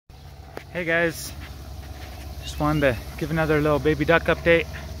Hey guys, just wanted to give another little baby duck update.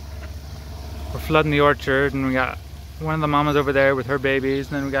 We're flooding the orchard and we got one of the mamas over there with her babies,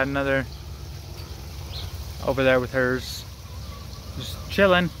 and then we got another over there with hers, just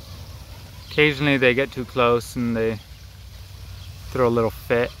chilling. Occasionally they get too close and they throw a little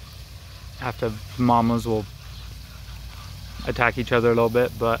fit. After the mamas will attack each other a little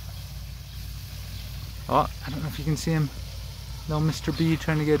bit, but oh, I don't know if you can see him. Little Mr. B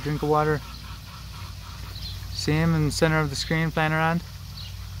trying to get a drink of water. See him in the center of the screen playing around?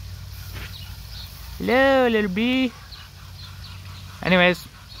 Hello, little B. Anyways,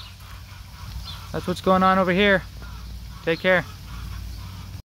 that's what's going on over here. Take care.